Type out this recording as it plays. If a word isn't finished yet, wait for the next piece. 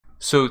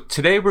So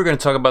today we're going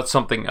to talk about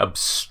something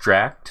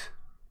abstract,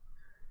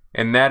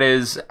 and that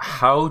is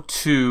how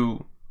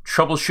to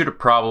troubleshoot a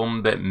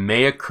problem that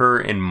may occur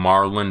in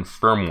Marlin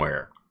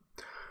firmware.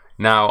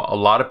 Now, a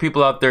lot of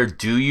people out there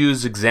do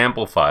use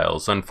example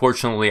files.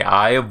 Unfortunately,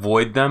 I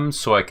avoid them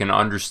so I can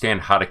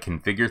understand how to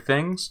configure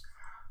things.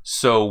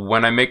 So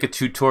when I make a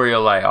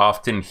tutorial, I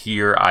often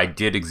hear I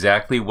did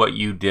exactly what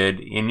you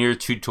did in your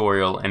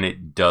tutorial and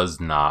it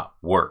does not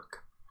work.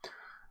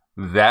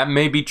 That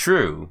may be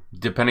true,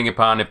 depending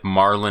upon if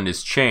Marlin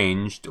is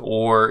changed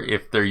or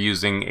if they're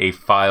using a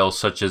file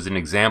such as an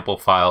example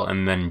file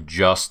and then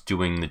just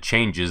doing the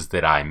changes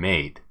that I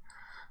made.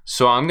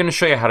 So I'm going to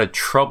show you how to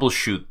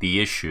troubleshoot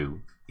the issue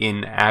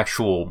in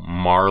actual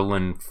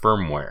Marlin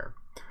firmware.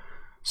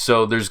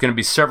 So there's going to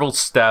be several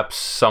steps.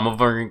 Some of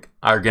them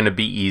are going to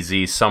be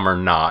easy, some are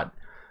not,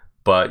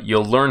 but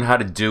you'll learn how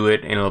to do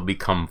it and it'll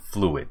become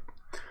fluid.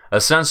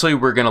 Essentially,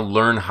 we're going to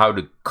learn how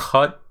to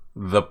cut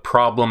the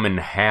problem in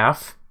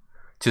half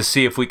to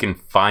see if we can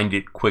find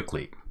it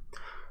quickly.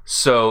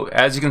 So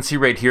as you can see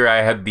right here,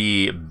 I have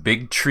the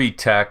Big Tree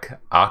Tech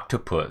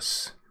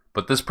Octopus,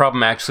 but this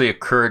problem actually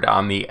occurred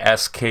on the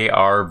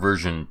SKR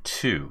version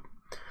 2.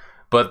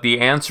 But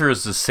the answer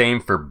is the same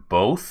for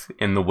both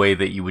in the way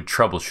that you would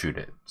troubleshoot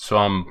it. So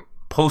I'm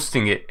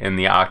posting it in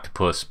the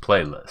Octopus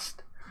playlist.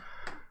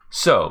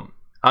 So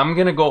I'm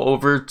gonna go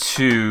over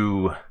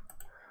to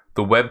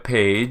the web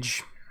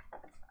page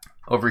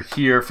over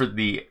here for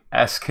the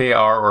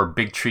SKR or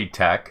Big Tree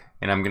Tech,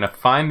 and I'm gonna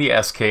find the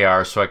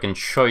SKR so I can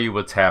show you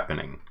what's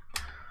happening.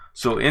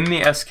 So in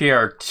the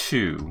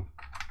SKR2,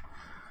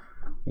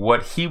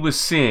 what he was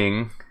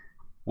seeing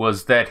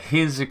was that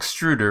his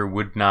extruder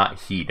would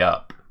not heat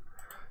up.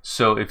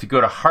 So if you go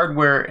to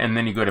hardware and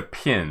then you go to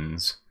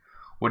pins,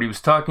 what he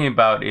was talking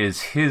about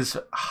is his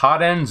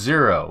hot end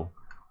 0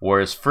 or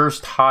his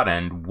first hot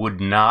end would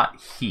not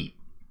heat.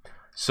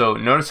 So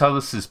notice how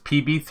this is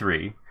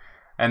PB3.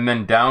 And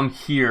then down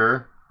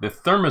here, the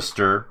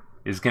thermistor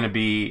is going to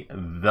be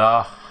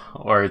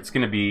it's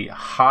going to be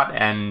hot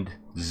end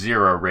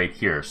 0 right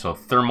here. So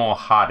thermal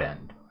hot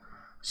end.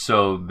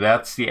 So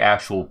that's the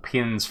actual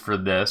pins for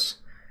this.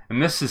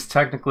 And this is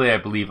technically, I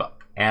believe,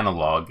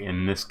 analog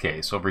in this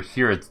case. Over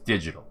here, it's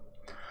digital.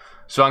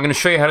 So I'm going to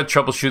show you how to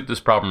troubleshoot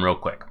this problem real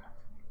quick.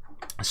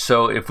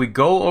 So if we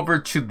go over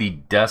to the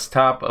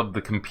desktop of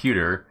the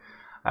computer,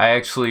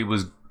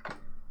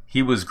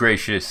 he was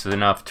gracious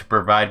enough to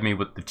provide me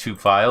with the two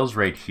files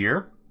right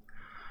here.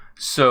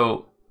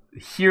 So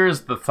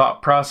here's the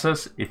thought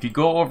process. If you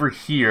go over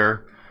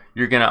here,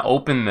 you're going to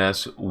open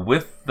this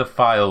with the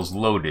files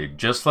loaded,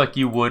 just like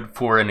you would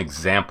for an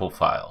example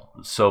file.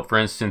 So for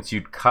instance,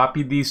 you'd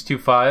copy these two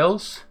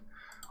files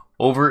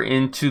over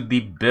into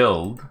the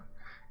build.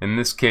 In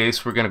this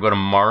case, we're going to go to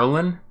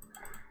Marlin,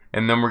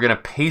 and then we're going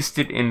to paste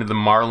it into the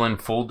Marlin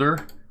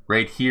folder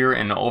right here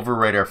and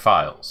overwrite our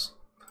files.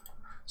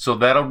 So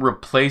that'll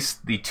replace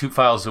the two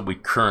files that we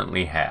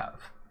currently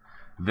have.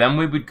 Then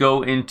we would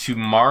go into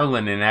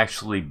Marlin and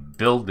actually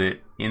build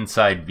it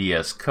inside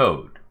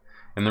VScode.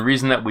 And the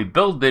reason that we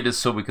build it is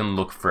so we can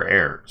look for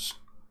errors.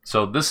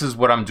 So this is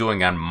what I'm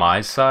doing on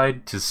my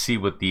side to see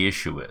what the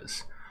issue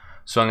is.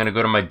 So I'm going to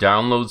go to my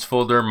downloads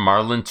folder,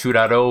 Marlin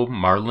 2.0,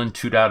 Marlin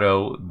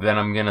 2.0, then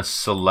I'm going to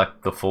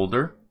select the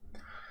folder.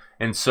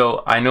 And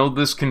so I know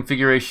this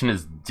configuration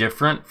is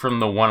different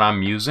from the one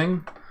I'm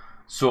using.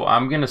 So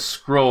I'm going to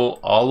scroll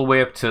all the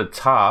way up to the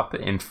top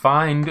and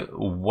find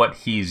what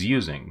he's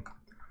using.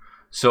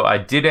 So I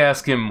did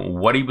ask him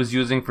what he was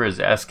using for his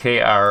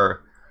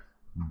SKR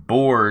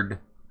board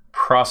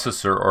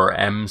processor or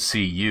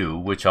MCU,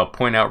 which I'll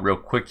point out real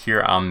quick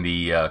here on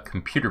the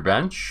computer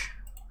bench.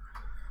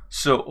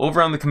 So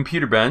over on the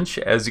computer bench,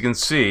 as you can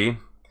see,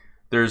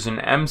 there's an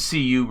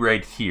MCU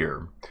right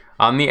here.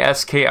 On the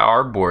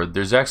SKR board,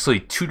 there's actually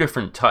two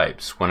different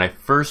types. When I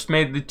first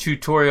made the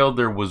tutorial,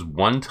 there was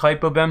one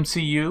type of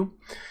MCU.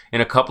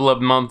 And a couple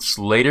of months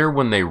later,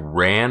 when they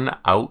ran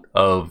out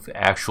of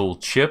actual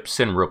chips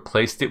and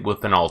replaced it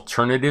with an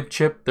alternative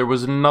chip, there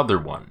was another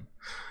one.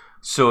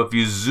 So if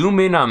you zoom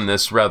in on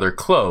this rather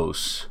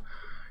close,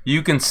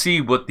 you can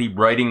see what the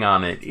writing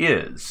on it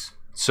is.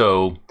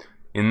 So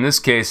in this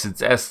case,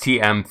 it's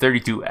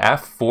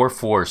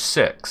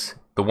STM32F446.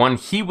 The one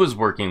he was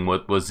working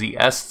with was the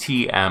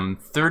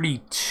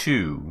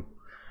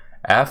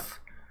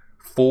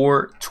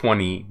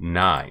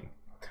STM32F429.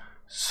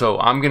 So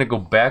I'm going to go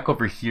back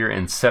over here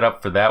and set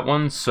up for that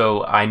one.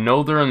 So I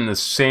know they're in the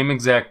same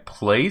exact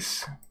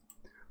place.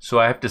 So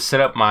I have to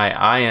set up my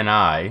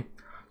INI.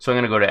 So I'm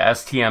going to go to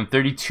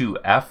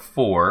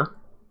STM32F4.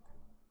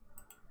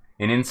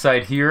 And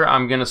inside here,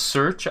 I'm going to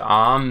search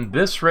on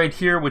this right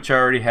here, which I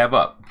already have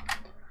up.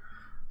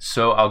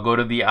 So I'll go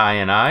to the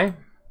INI.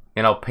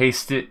 And I'll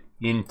paste it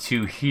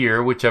into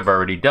here, which I've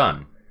already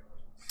done.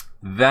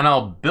 Then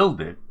I'll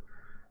build it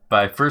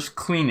by first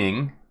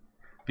cleaning,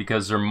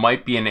 because there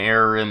might be an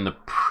error in the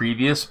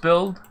previous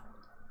build.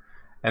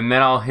 And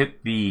then I'll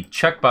hit the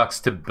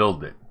checkbox to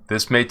build it.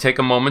 This may take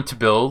a moment to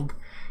build.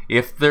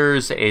 If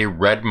there's a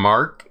red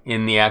mark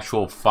in the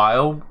actual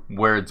file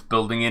where it's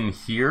building in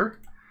here,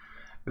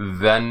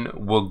 then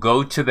we'll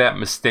go to that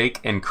mistake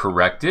and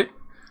correct it,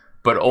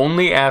 but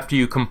only after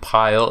you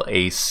compile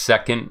a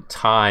second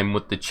time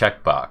with the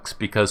checkbox,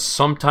 because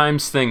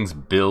sometimes things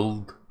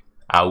build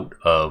out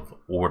of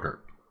order.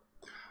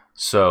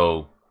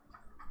 So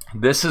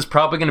this is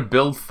probably going to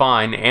build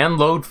fine and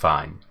load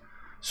fine.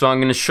 So I'm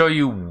going to show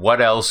you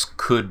what else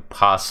could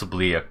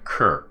possibly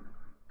occur.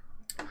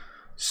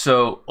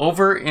 So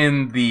over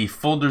in the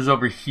folders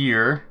over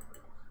here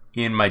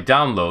in my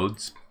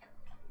downloads,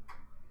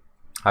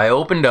 I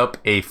opened up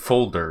a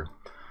folder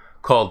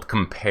called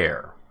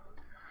compare.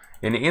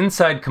 And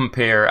inside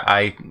compare,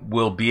 I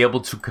will be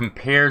able to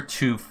compare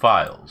two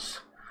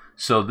files.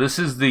 So this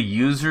is the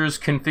user's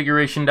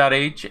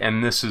configuration.h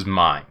and this is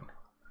mine.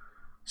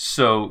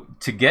 So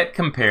to get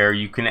compare,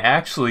 you can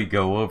actually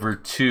go over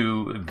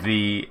to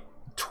the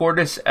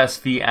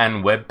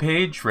TortoiseSVN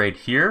webpage right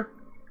here,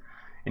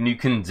 and you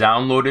can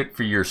download it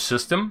for your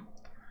system.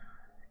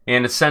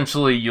 And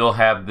essentially you'll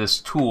have this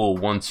tool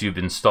once you've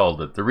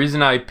installed it. The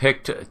reason I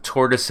picked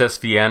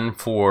TortoiseSVN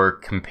for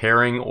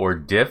comparing or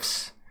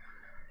diffs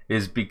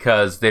is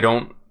because they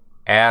don't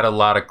add a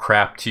lot of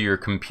crap to your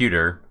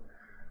computer,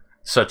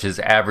 such as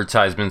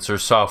advertisements or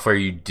software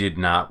you did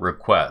not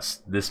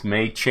request. This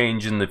may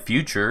change in the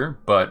future,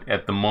 but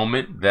at the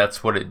moment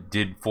that's what it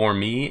did for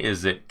me,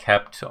 is it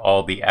kept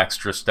all the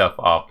extra stuff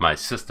off my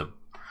system.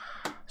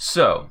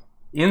 So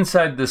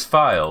inside this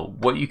file,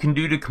 what you can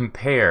do to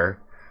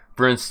compare,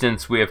 for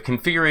instance, we have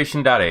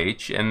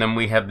configuration.h and then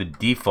we have the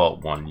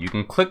default one. You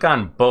can click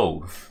on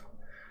both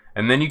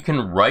and then you can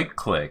right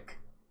click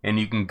and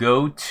you can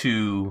go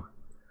to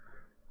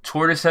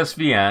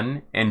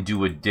TortoiseSVN and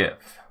do a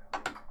diff.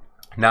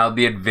 Now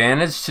the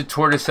advantage to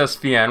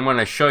TortoiseSVN when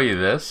I show you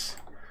this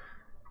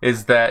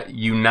is that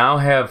you now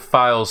have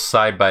files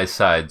side by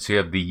side. So you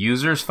have the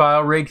user's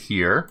file right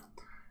here,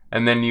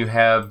 and then you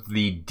have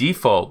the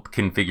default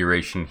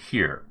configuration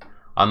here.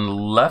 On the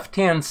left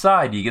hand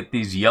side you get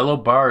these yellow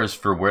bars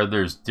for where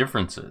there's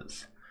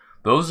differences.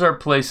 Those are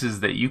places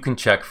that you can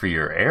check for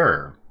your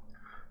error.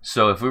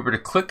 So if we were to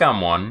click on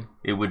one,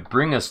 it would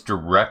bring us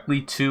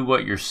directly to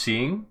what you're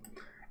seeing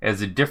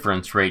as a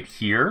difference right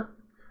here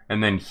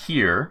and then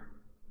here.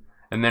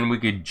 And then we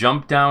could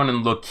jump down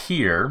and look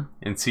here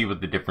and see what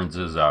the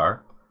differences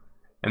are.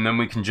 And then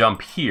we can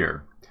jump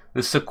here.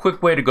 This is a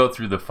quick way to go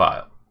through the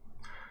file.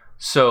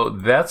 So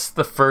that's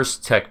the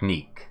first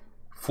technique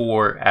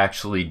for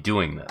actually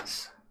doing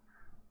this.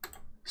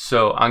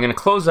 So I'm going to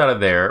close out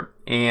of there.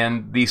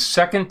 And the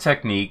second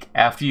technique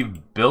after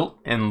you've built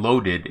and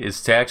loaded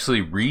is to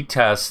actually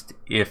retest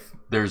if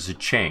there's a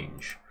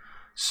change.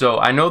 So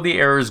I know the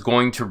error is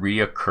going to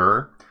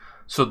reoccur.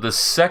 So the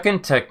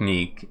second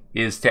technique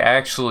is to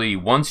actually,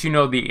 once you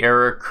know the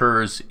error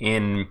occurs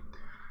in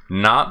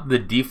not the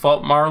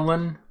default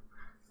Marlin,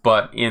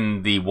 but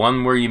in the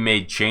one where you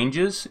made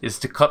changes, is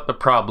to cut the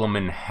problem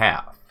in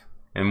half.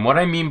 And what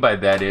I mean by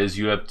that is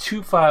you have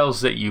two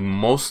files that you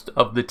most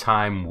of the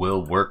time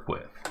will work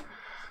with.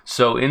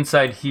 So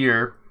inside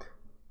here,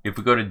 if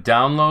we go to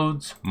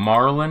downloads,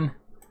 Marlin,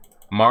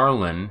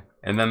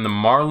 and then the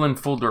Marlin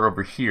folder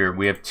over here,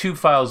 we have two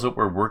files that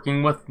we're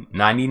working with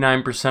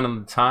 99% of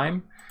the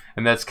time,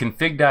 and that's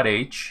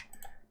config.h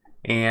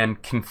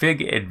and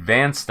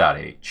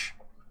config.advanced.h.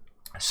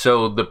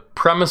 So the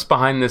premise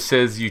behind this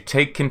is you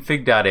take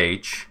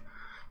config.h,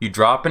 you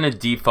drop in a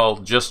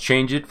default, just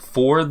change it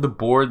for the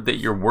board that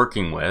you're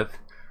working with,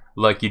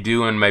 like you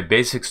do in my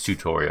basics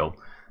tutorial,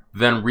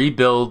 then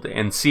rebuild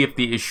and see if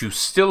the issue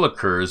still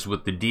occurs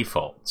with the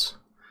defaults.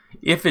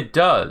 If it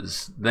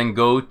does, then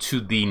go to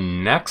the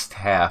next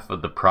half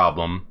of the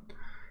problem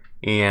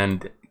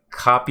and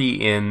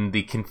copy in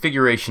the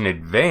configuration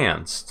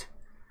advanced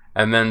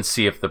and then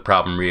see if the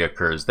problem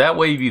reoccurs. That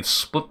way you've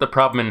split the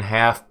problem in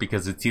half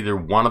because it's either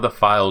one of the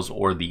files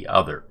or the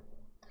other.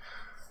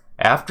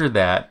 After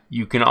that,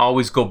 you can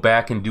always go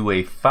back and do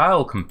a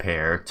file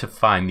compare to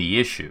find the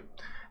issue.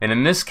 And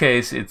in this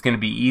case, it's going to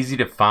be easy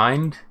to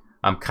find.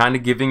 I'm kind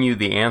of giving you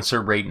the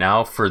answer right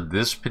now for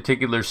this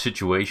particular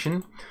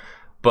situation.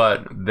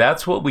 But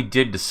that's what we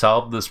did to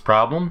solve this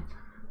problem,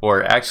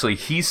 or actually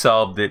he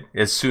solved it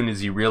as soon as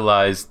he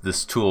realized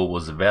this tool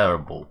was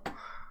available.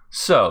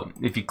 So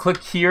if you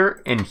click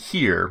here and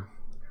here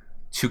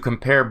to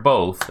compare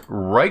both,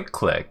 right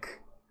click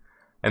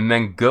and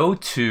then go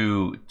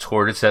to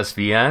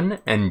TortoiseSVN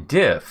and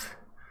diff,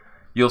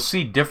 you'll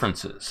see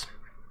differences.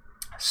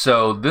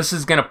 So this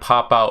is going to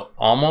pop out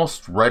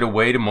almost right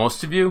away to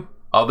most of you.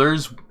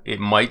 Others, it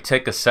might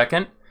take a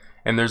second.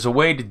 And there's a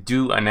way to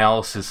do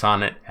analysis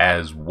on it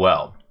as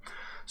well.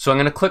 So I'm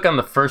going to click on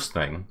the first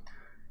thing.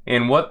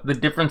 And what the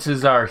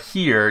differences are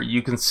here,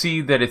 you can see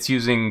that it's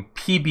using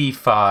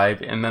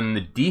PB5 and then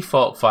the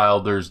default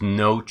file, there's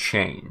no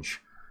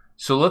change.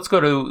 So let's go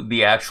to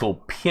the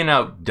actual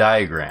pinout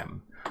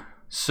diagram.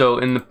 So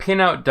in the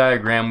pinout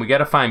diagram, we got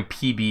to find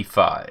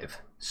PB5.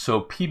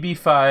 So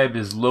PB5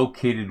 is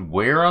located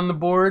where on the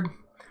board?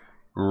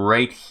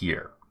 Right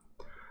here.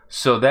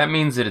 So that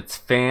means that it's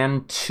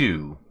fan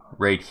 2.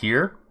 Right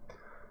here.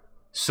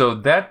 So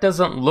that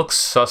doesn't look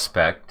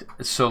suspect.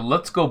 So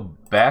let's go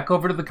back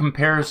over to the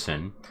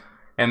comparison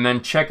and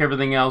then check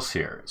everything else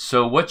here.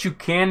 So what you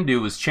can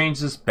do is change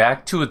this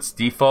back to its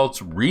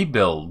defaults,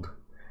 rebuild,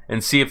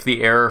 and see if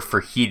the error for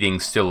heating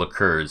still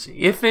occurs.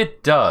 If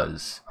it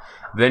does,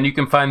 then you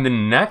can find the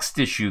next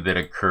issue that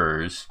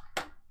occurs.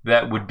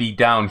 That would be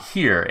down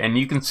here, and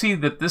you can see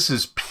that this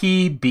is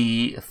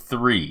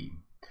PB3,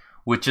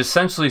 which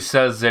essentially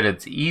says that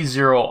it's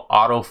E0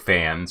 auto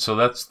fan, so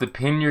that's the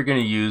pin you're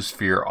going to use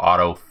for your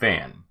auto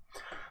fan.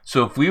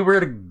 So if we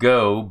were to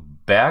go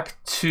back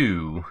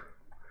to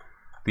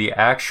the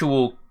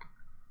actual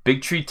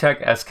Big Tree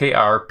Tech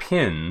SKR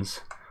pins,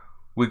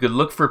 we could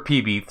look for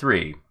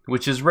PB3,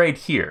 which is right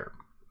here.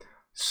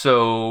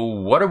 So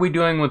what are we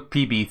doing with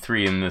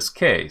PB3 in this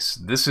case?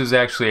 This is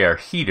actually our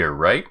heater,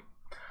 right?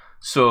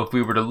 So if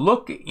we were to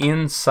look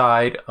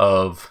inside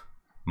of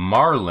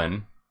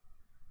Marlin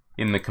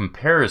in the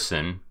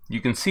comparison, you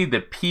can see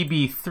that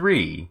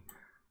PB3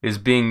 is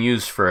being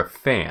used for a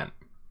fan.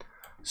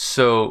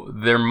 So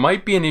there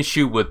might be an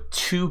issue with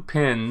 2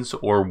 pins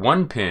or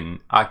 1 pin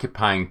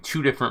occupying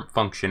 2 different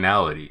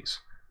functionalities,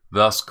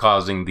 thus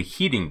causing the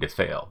heating to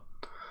fail.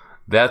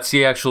 That's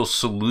the actual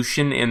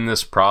solution in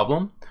this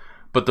problem.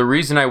 But the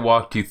reason I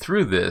walked you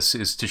through this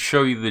is to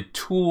show you the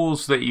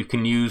tools that you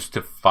can use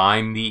to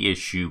find the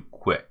issue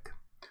quick.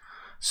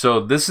 So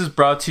this is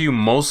brought to you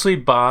mostly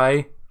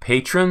by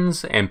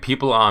patrons and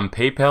people on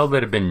PayPal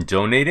that have been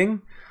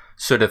donating.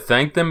 So to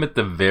thank them at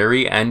the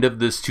very end of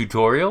this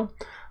tutorial,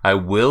 I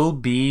will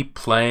be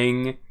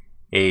playing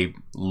a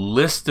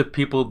list of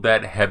people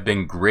that have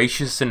been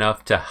gracious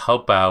enough to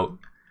help out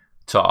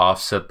to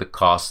offset the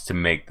cost to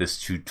make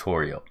this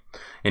tutorial.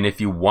 And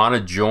if you want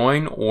to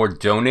join or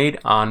donate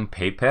on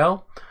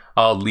PayPal,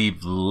 I'll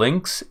leave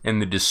links in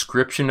the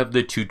description of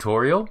the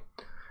tutorial.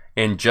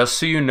 And just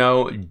so you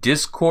know,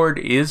 Discord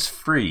is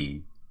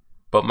free,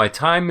 but my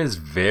time is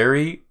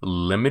very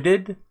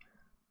limited.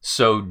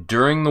 So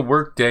during the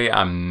workday,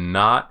 I'm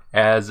not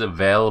as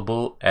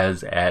available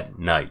as at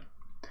night.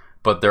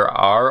 But there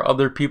are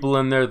other people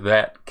in there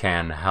that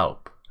can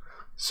help.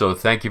 So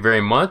thank you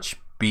very much.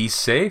 Be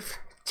safe.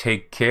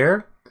 Take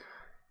care.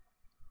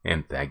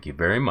 And thank you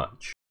very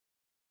much.